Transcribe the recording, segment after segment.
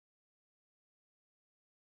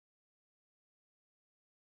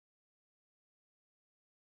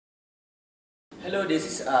Hello, this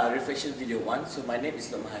is Reflection Video 1. So my name is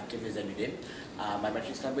Lokman Hakim Zanuddin. My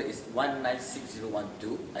matrix number is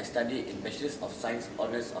 196012. I study in Bachelors of Science,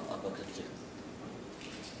 Honours of Aquaculture.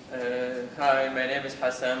 Hi, my name is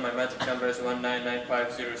Hassan. My matric number is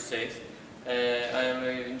 199506. I am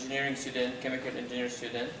an engineering student, chemical engineer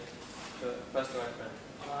student. So, first one.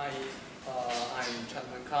 Hi, I'm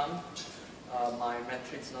Chatman Khan. My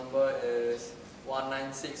matrix number is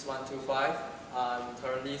 196125. I'm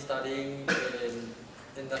currently studying in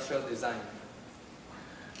industrial design.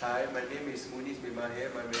 Hi, my name is Munis bin Mahir.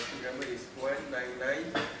 My matric number is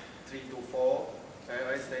 199324.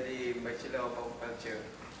 I study Bachelor of Agriculture.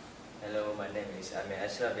 Hello, my name is Amir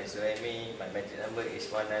Ashraf bin Suhaimi. My matric number is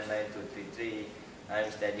 199233. I'm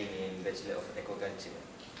studying in Bachelor of Aquaculture.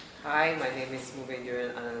 Hi, my name is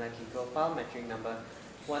Mubenduran Analaki Gopal, matric number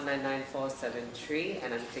 199473,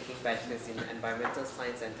 and I'm taking bachelor's in environmental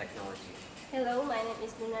science and technology. Hello, my name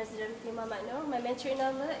is Nuna Zidrulima Maknoor. My matric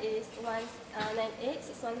number is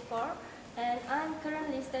 198614, and I'm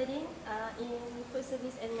currently studying in food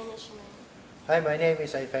service and management. Hi, my name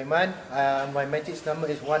is Saif Aiman. My matrix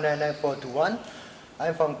number is 199421.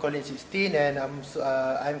 I'm from College 16 and I'm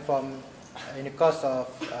from in the course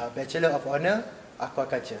of Bachelor of Honour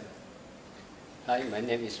Aquaculture. Hi, my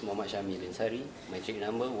name is Muhammad Syamil Ansari. Matric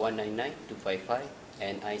number 199255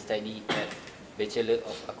 and I study at Bachelor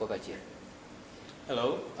of Aquaculture.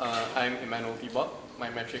 Hello, I'm Emmanuel Tibok. My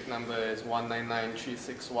matric number is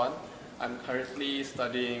 199361. I'm currently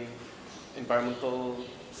studying Environmental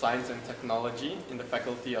Science and Technology in the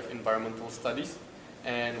Faculty of Environmental Studies,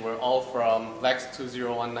 and we're all from LEX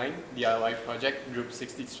 2019 DIY project group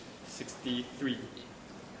 63.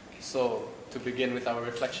 So, to begin with our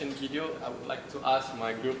reflection video, I would like to ask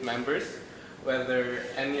my group members whether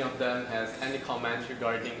any of them has any comments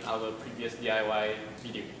regarding our previous DIY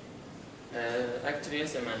video. Actually,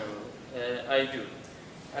 yes, Emmanuel. I do.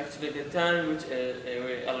 Actually, the time which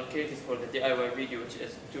we allocated for the DIY video, which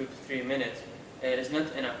is 2 to 3 minutes, is not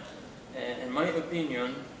enough. In my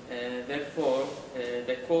opinion, therefore,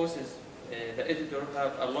 the courses, the editor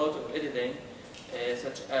have a lot of editing,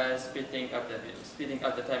 such as speeding up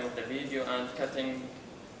the time of the video and cutting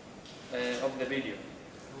of the video.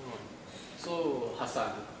 So,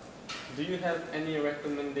 Hassan, do you have any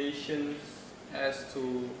recommendations as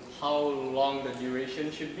to how long the duration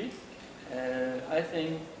should be? I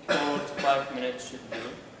think 4 to 5 minutes should do.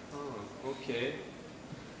 Oh, okay.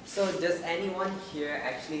 So does anyone here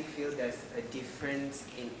actually feel there's a difference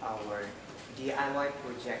in our DIY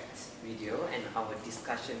project video and our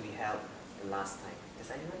discussion we held the last time?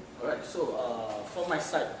 Does anyone? Alright, so from my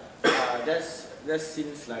side, there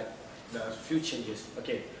seems like the few changes.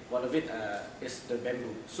 Okay, one of it is the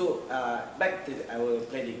bamboo. So back to our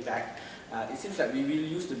planning back, it seems like we will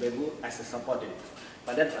use the bamboo as a support,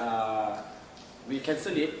 but then we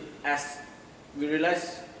cancel it as we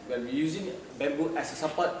realize when we're using bamboo as a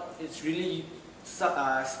support, it's really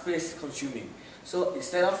space consuming. So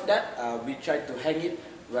instead of that, we try to hang it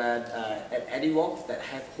at any walls that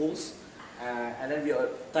have holes, and then we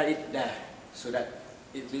tie it there so that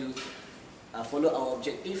it will follow our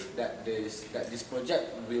objective that this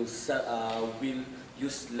project will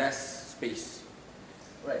use less space.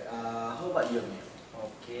 Right. How about you?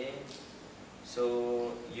 Okay.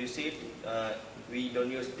 So you said we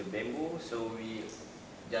don't use the bamboo, so we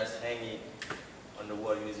just hang it on the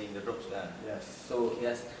wall using the ropes lah. Yes. So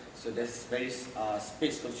that's very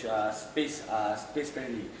space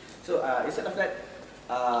friendly. So instead of that,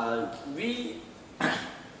 we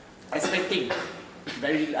expecting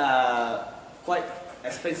very quite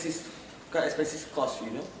expensive cost,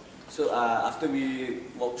 you know. So after we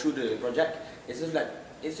walk through the project, it's just like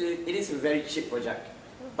it is a very cheap project,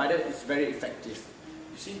 but then it's very effective.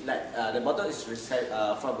 You see, like the bottle is from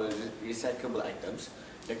recyclable items.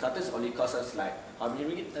 The cartons only cost us like how many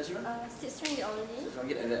ringgit, Nazira? 6 ringgit only. 6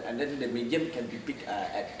 ringgit, and then the medium can be picked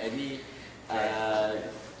at any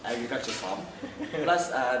agriculture farm.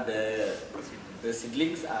 Plus the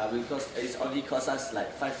seedlings because it's only cost us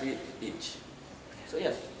like 5 ringgit each. So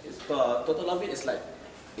yes, it's total of it is like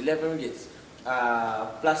 11 ringgit.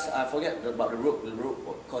 Plus I forget about the rope. The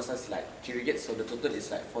rope cost us like 3 ringgit, so the total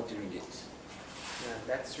is like 40 ringgit. Yeah,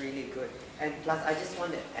 that's really good. And plus, I just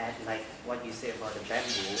want to add, like what you say about the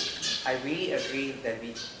bamboo. I really agree that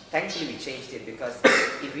thankfully we changed it, because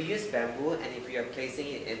if we use bamboo and if we are placing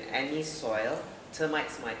it in any soil,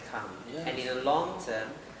 termites might come. Yeah. And in the long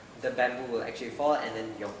term, the bamboo will actually fall, and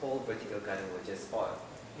then your whole vertical garden will just fall.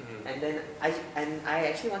 Mm-hmm. And then I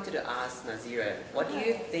actually wanted to ask Nazira, what do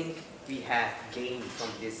you think we have gained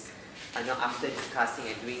from this? After discussing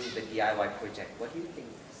and doing the DIY project, what do you think?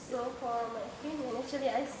 So for my opinion, actually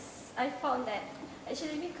I I found that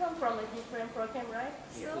actually we come from a different program, right?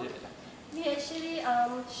 So we actually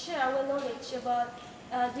share our knowledge about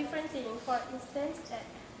different things. For instance, that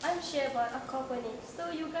I'm share about aquaponics.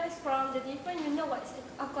 So you guys from the different, you know what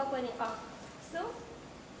aquaponics are. So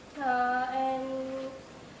and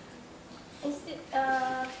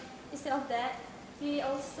instead of that, we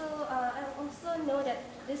also I also know that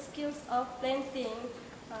the skills of planting.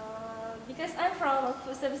 Because I'm from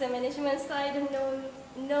food service and management, so I don't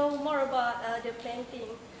know more about the planting.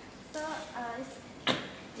 So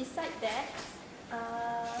besides that,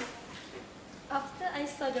 after I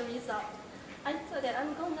saw the result, I thought that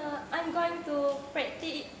I'm going to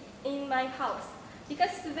practice in my house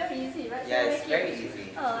because it's very easy, right? Yeah, it's very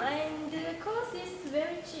easy. And the cost is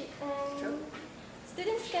very cheap, and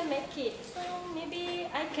students can make it. So maybe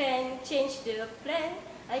I can change the plant.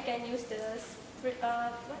 I can use the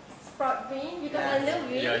sprout green because I love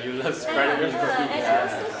it. Yeah, you love sprout green. And I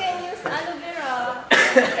also can use aloe vera.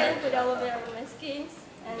 I can put aloe vera on my skin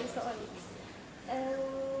and so on.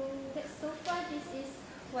 And so far, this is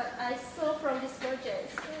what I saw from this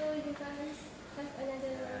project. So you guys have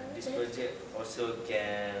another. This project also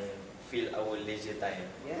can fill our leisure time.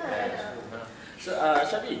 Yeah. So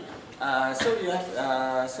Shabi, so you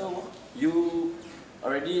have so you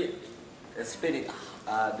already explained it,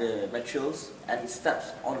 the materials and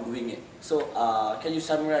steps on doing it. So can you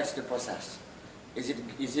summarize the process? Is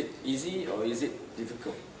it easy or is it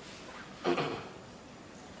difficult?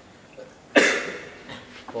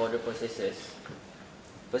 For the processes,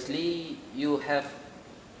 firstly, you have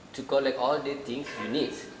to collect all the things you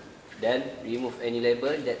need. Then remove any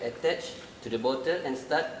label that attach to the bottle and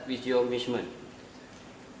start with your measurement.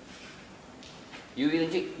 You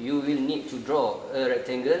will need to draw a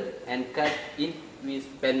rectangle and cut it with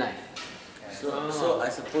penknife. So I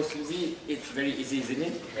suppose it's very easy, isn't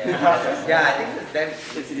it? Yeah, I think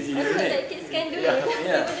it's easy, I isn't thought it? that kids can do it.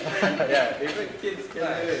 Yeah. Even kids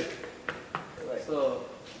can do it. So,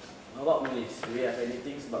 how about Mulis? Do we have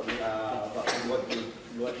anything about what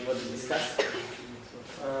we want to discuss?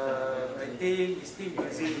 I think it's still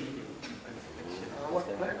using what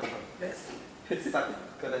plant?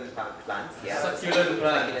 succulent plants. Yeah. Succulent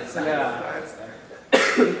plants. Plants.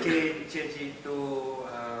 We can change it to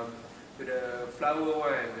the flower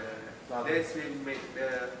one. This will make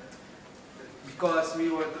because we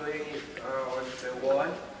want to hang it on the wall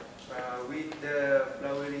with the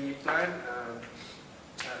flowery plant.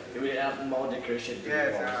 We have more decoration to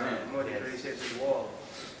the wall, isn't it? More decoration to the wall.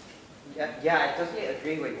 Yeah, I totally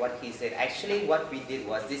agree with what he said. Actually, what we did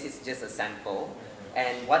was, this is just a sample,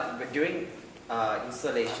 and during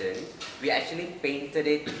installation, we actually painted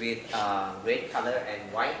it with red color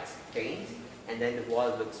and white paint, and then the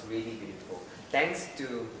wall looks really beautiful. Thanks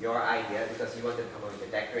to your idea, because you wanted to come up with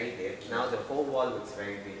a decorative, now the whole wall looks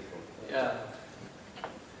very beautiful. Yeah.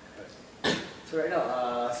 So right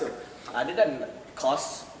now, so other than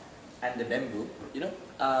cost and the bamboo,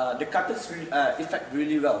 the cutters effect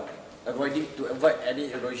really well, to avoid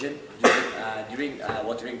any erosion during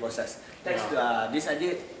watering process. Thanks to this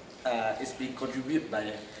idea is being contributed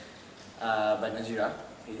by Nazira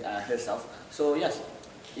herself. So yes,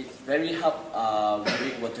 it's very help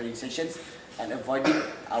during watering sessions and avoiding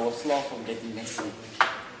our floor from getting messy.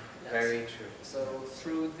 Very true. So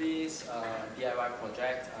through this DIY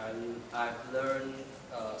project, I've learned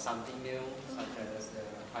something new, such as the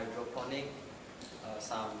hydroponic,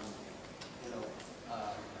 some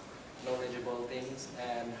knowledgeable things,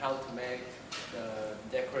 and how to make the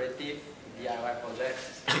decorative DIY project,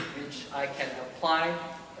 which I can apply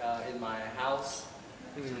in my house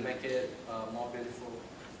to make it more beautiful.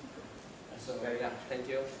 So yeah, thank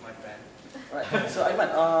you, my friend. Right. So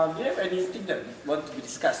Aiman, do you have anything that want to be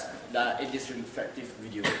discussed in this reflective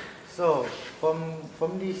video? So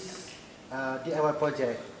from this DIY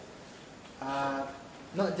project,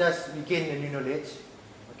 not just we gain a new knowledge,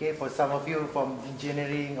 okay, for some of you from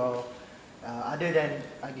engineering or other than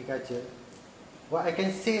agriculture, what I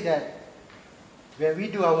can say that when we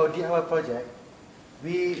do our DIY project,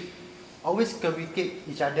 we always communicate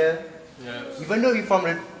each other. Yes. Even though we from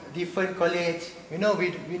a different college, we're not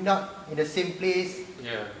in the same place.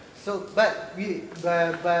 Yeah. So, but we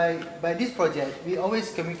by this project, we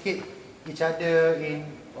always communicate each other in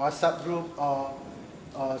WhatsApp group or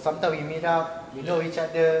sometimes we meet up. We know each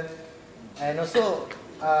other, and also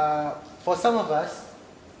for some of us,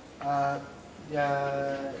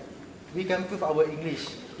 we can improve our English.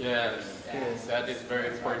 Yes. Yes. That is very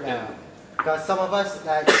important. Yeah. Because some of us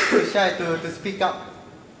like too shy to speak up,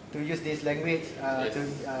 to use this language,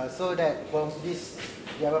 so that from this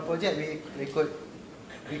DIY project we could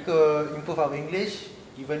improve our English,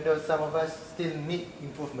 even though some of us still need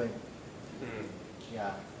improvement.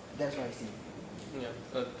 Yeah, that's what I see.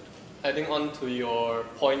 Yeah. Adding on to your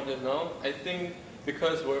point just now, I think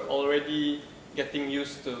because we're already getting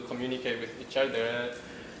used to communicate with each other,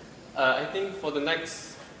 I think for the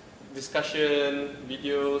next discussion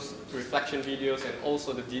videos, reflection videos, and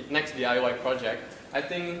also the next DIY project, I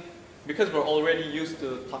think because we're already used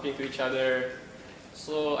to talking to each other,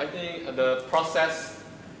 so I think the process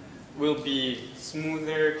will be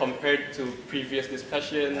smoother compared to previous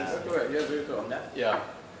discussions. Correct. You're very good on that. Yeah,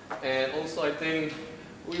 and also I think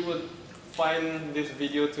we would find this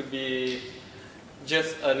video to be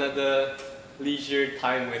just another leisure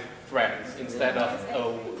time with friends instead of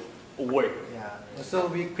a work. Yeah. So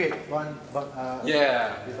we create one.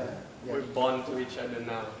 Yeah, Yeah. we bond to each other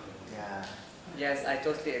now. Yeah. Yes, I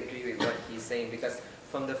totally agree with what he's saying because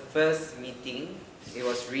from the first meeting, it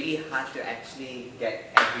was really hard to actually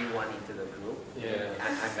get everyone into the group. Yeah.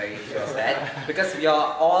 I'm very sure of that because we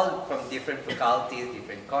are all from different faculties,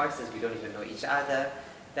 different courses. We don't even know each other.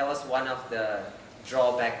 That was one of the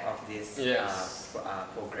drawback of this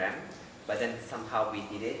program. But then somehow we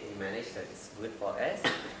did it. We managed that it's good for us.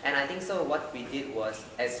 And I think so. What we did was,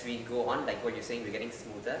 as we go on, like what you're saying, we're getting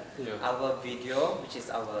smoother. Yeah. Our video, which is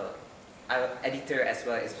our editor as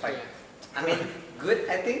well, is quite. I mean, good,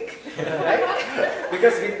 I think, right?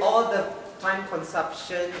 Because with all the time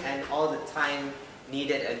consumption and all the time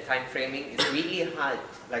needed and time framing, it's really hard,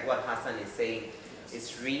 like what Hassan is saying,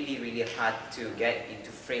 it's really, really hard to get into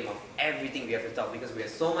frame of everything we have to talk because we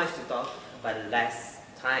have so much to talk, but less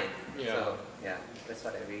time. Yeah. So, yeah, that's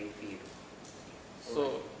what I really feel.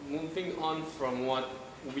 So moving on from what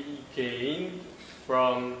we gained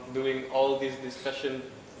from doing all these discussion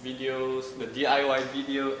videos, the DIY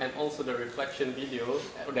video, and also the reflection video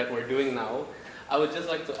that we're doing now, I would just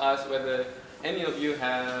like to ask whether any of you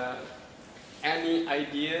have any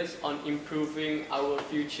ideas on improving our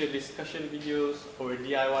future discussion videos or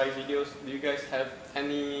DIY videos. Do you guys have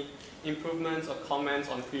any improvements or comments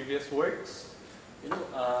on previous works? You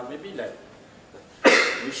know, maybe like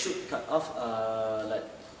we should cut off. Like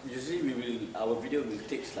usually our video will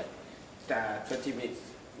take like 20 minutes.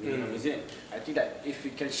 Isn't it? I think that if we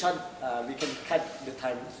can we can cut the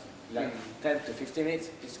time like 10 to 15 minutes.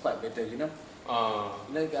 It's quite better, you know.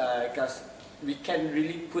 You know, because we can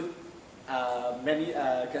really put many.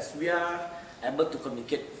 Because we are able to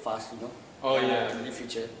communicate fast, you know. In the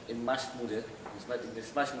future, in much smoother.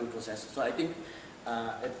 It's much smoother process. So I think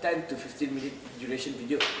a 10 to 15 minute duration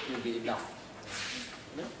video will be enough.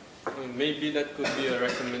 You know? Maybe that could be a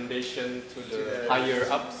recommendation to the higher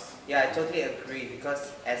ups. Yeah, I totally agree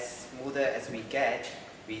because as smoother as we get,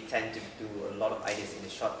 we tend to do a lot of ideas in a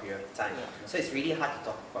short period of time. Yeah. So it's really hard to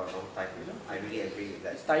talk for a long time, you know. I really agree with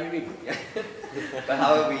that. It's tiring. Yeah. But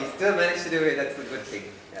however, we still manage to do it, that's a good thing.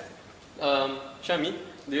 Yeah. Shami,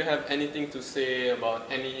 do you have anything to say about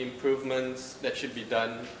any improvements that should be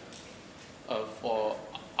done for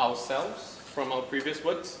ourselves from our previous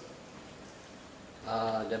works?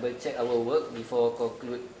 Double check our work before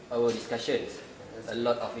conclude our discussions. A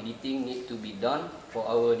lot of editing need to be done for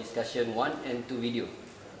our discussion 1 and 2 video.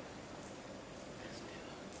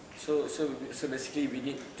 So basically we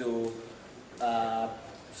need to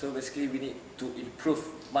improve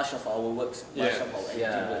much of our works, much of our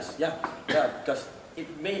editing works. Yeah, because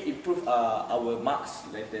it may improve our marks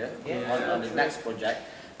later on the next project,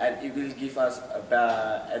 and it will give us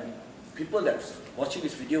and people that watching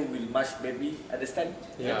this video will maybe understand.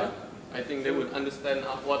 Yeah. I think they would understand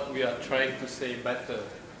what we are trying to say better.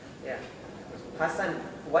 Yeah. Hassan,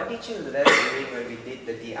 what did you learn during when we did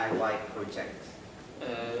the DIY project?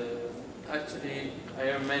 Actually, I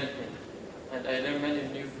learned many things, and I learned many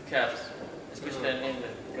new vocabs, especially in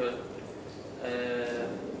English, because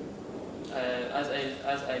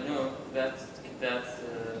as I know that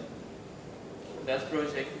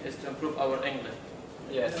project is to improve our English.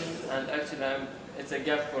 Yes. And actually, it's a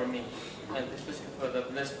gap for me, and especially for the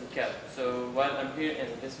less vocab. So while I'm here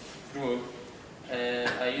in this group,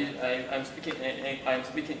 I'm speaking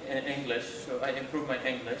in English, so I improve my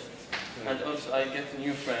English, and also I get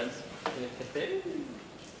new friends.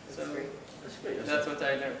 So that's what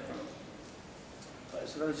I learned from.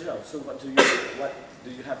 So what do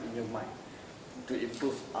you have in your mind to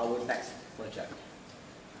improve our next project?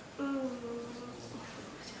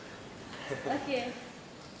 Okay.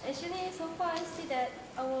 Actually, so far I see that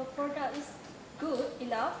our product is good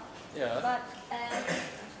enough. Yeah. But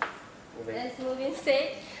as Movin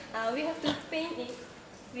said, we have to paint it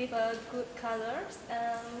with good colors.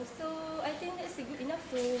 So I think that's good enough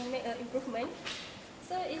to make an improvement.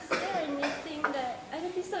 So is there anything that I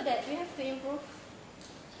don't think so that we have to improve?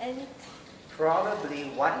 And Probably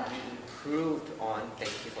what we improved on,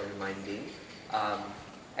 thank you for reminding,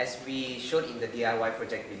 as we showed in the DIY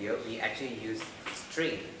project video, we actually used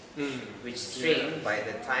string, which string by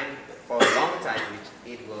the time, for a long time, which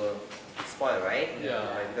it will spoil, right?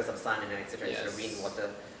 Because of sun and etc. It's the rain, water.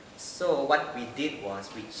 So what we did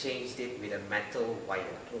was we changed it with a metal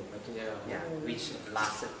wire, which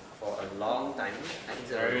lasted for a long time. I think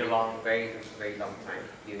Very long. Very long time.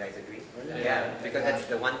 Do you guys agree? Yeah, because that's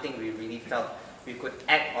the one thing we really felt we could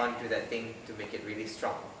add on to that thing to make it really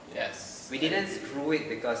strong. Yes. We didn't screw it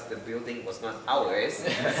because the building was not ours,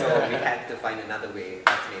 so we had to find another way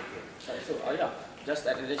to make it. So just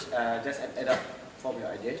add up from your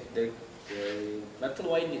idea. The metal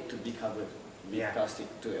wire need to be covered with plastic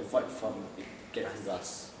to avoid from it getting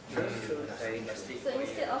rust. Very So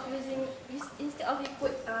instead of we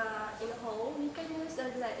put in a hole, we can use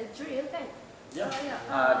like a drill, kan?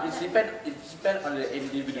 It depends on the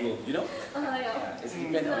individual, you know. It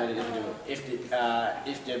depends on the individual. If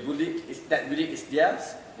that building is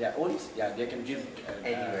theirs, their own, they can drill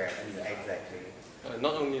anywhere. Exactly.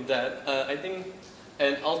 Not only that, I think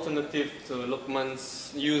an alternative to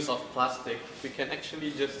Lukman's use of plastic, we can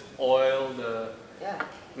actually just oil the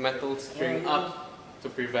metal string up to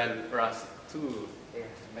prevent rust too.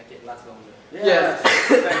 Make it last longer. Yes.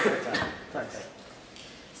 Perfect.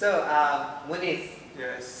 So, Muniz,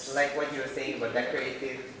 like what you were saying about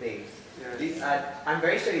decorative things, these I'm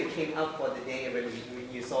very sure you came up for the day when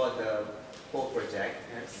you saw the whole project.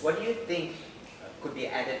 What do you think could be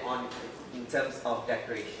added on in terms of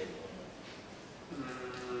decoration?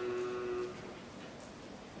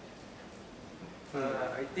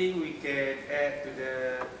 I think we can add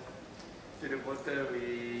to the bottle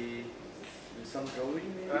some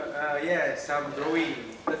drawing. Some drawing.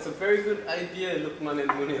 That's a very good idea, Lukman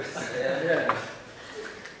and Muniz.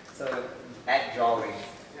 So add drawings.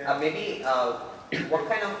 Maybe what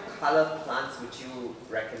kind of color plants would you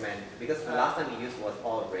recommend? Because the last time we used was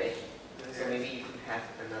all red. So maybe you could have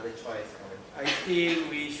another choice. I think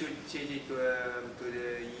we should change it to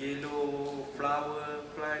the yellow flower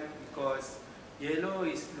plant because yellow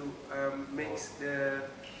is makes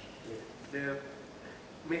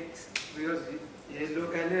because yellow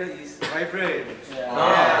color is vibrant. I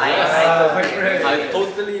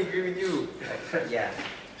totally agree with you.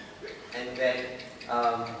 And then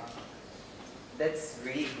that's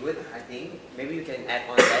really good. I think maybe we can add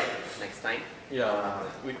on that next time.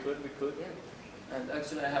 We could. And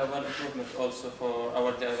actually I have one improvement also for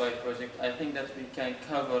our DIY project. I think that we can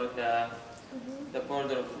cover the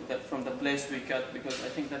border from the place we cut, because I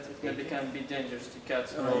think that it can be dangerous to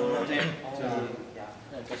cut or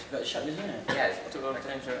That's sharp, isn't it? Yes. to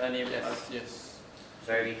injure any of us. Yes.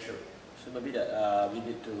 Very true. So maybe that we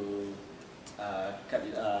need to cut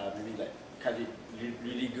it. Maybe like cut it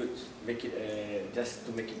really good. Make it just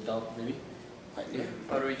to make it dull, maybe.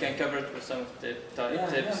 Or we can cover it with some of the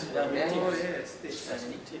tips. Tips. Tips.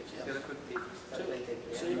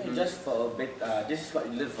 So you know, just for a bit, this is what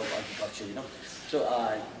you learn from agriculture, you know. So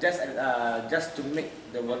just to make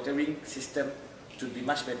the watering system to be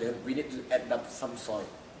much better, we need to add up some soil.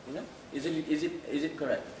 You know, is it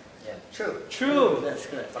correct? Yeah. True. That's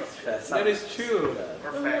correct. That is true.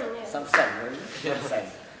 Perfect. Some sand, right? Some sand.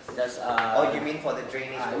 Just. You mean for the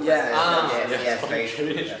drainage purposes? Yes, for very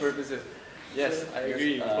drainage true. purposes. Yes, I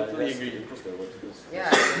agree. Totally agree. Yeah,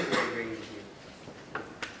 I totally agree with you.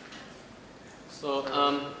 So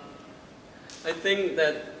I think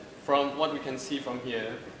that from what we can see from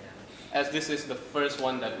here, as this is the first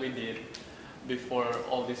one that we did before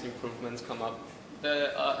all these improvements come up,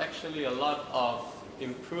 there are actually a lot of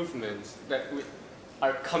improvements that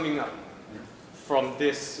are coming up from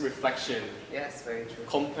this reflection. Yes, very true.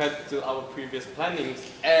 Compared to our previous plannings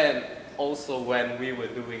and also when we were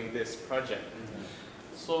doing this project.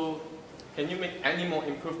 So can you make any more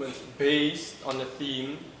improvements based on the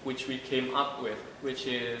theme which we came up with, which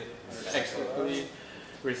is actually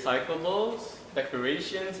recyclables,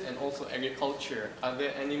 decorations, and also agriculture? Are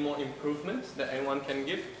there any more improvements that anyone can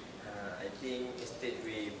give? I think instead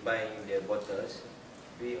we buying the bottles,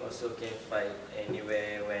 we also can find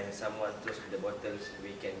anywhere when someone throws the bottles,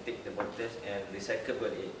 we can take the bottles and recycle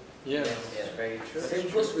it. Yes. Very true. Same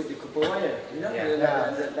goes with the copper wire, you know, like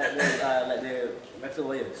the metal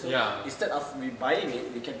wire. So instead of we buying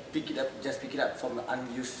it, we can pick it up from the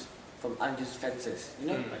unused fences, you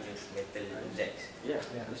know. Unused metal jacks.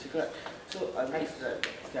 That's correct. So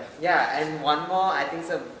and one more, I think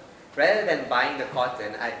so. Rather than buying the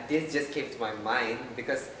cotton, this just came to my mind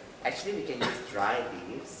because actually we can use dry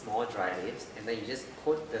leaves, small dry leaves, and then you just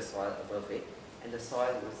coat the soil above it, and the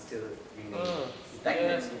soil will still remain Intact.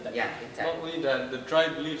 yeah, intact. Not only that, the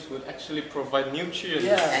dried leaves would actually provide nutrients.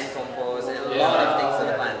 And compost and a lot of things to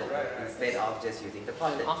the plant instead of just using the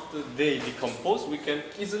pollen. After they decompose, we can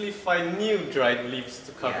easily find new dried leaves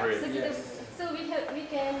to cover So, it. so we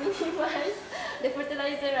can minimize the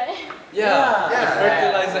fertilizer, right? Yeah, the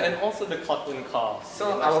fertilizer and also the cotton cost.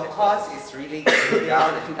 So our cost is really going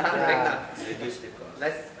down and down right now. Reduce the cost.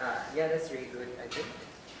 That's really good, I think.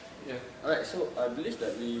 Yeah. Alright, so I believe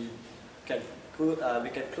that we can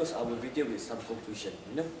close our video with some conclusion.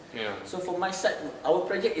 Yeah. So for my side, our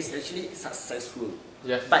project is actually successful,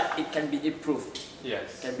 Yes. but it can be improved.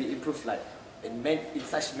 Yes. Can be improved like in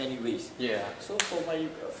such many ways. Yeah. So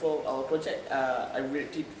for our project, I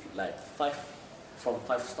rated like 5 from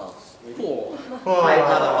 5 stars. Maybe. 4. 5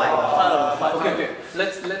 out of 5. 5 out of 5. Okay.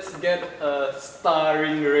 Let's get a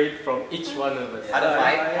starring rate from each one of us. Out of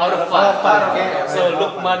 5? Out of 5. Okay. So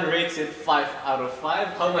Lukman rates it 5 out of 5.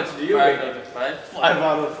 How much do you 5 rate out it? of 5. 5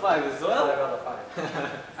 out of 5 as well. 5 out of 5.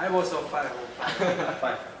 I was on 5 on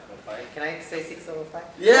 5. 5. Can I say 6 out of 5?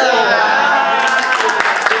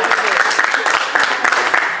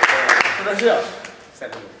 So that's it.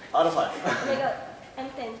 7. Out of 5. Oh my god, I'm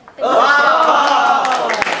 10.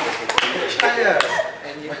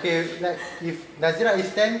 And you Okay, like if Nazira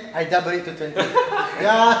is 10, I double it to 20.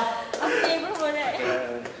 Yeah. Okay, improvement, right?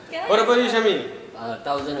 Can I What about you, Shamin?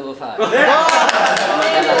 1,000 over 5. So yeah.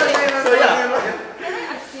 Can I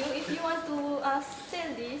ask you if you want to sell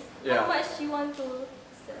this, Yeah. how much you want to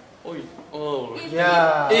sell? Oh. If,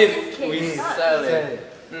 Yeah. If in we case, sell Sell it.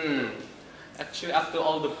 it. Actually, after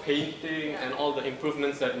all the painting and all the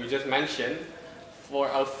improvements that we just mentioned, for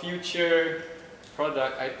our future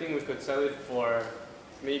product, I think we could sell it for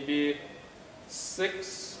maybe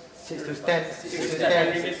 6 6 to 10. 6 to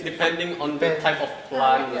 10. depending on the type of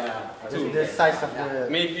plant. Too. The size of the.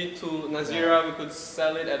 Maybe to Nazira, we could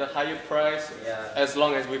sell it at a higher price Yeah. as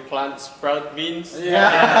long as we plant sprout beans.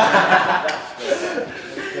 Yeah.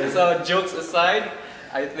 So jokes aside,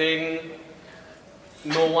 I think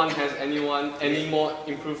no one has any more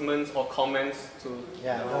improvements or comments to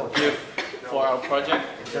Yeah. No. give for our project.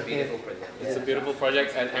 It's a beautiful project. It's a beautiful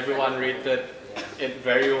project and everyone rated it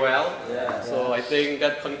very well. Yeah. So I think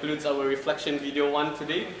that concludes our reflection video 1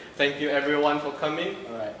 today. Thank you everyone for coming.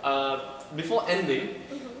 Alright. Before ending,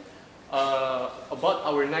 about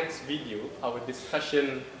our next video, our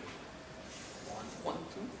discussion 1,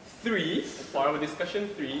 2, 3, for our discussion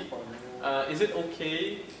 3, is it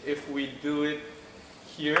okay if we do it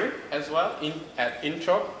here as well at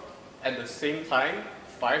Introp at the same time,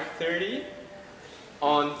 5:30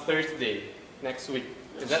 on Thursday next week?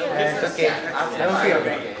 Is that okay? It's okay.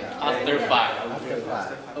 After 5. After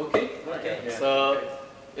 5. Okay? Okay. So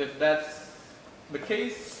if that's the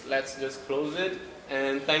case, let's just close it.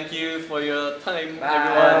 And thank you for your time,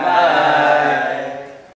 everyone. Bye.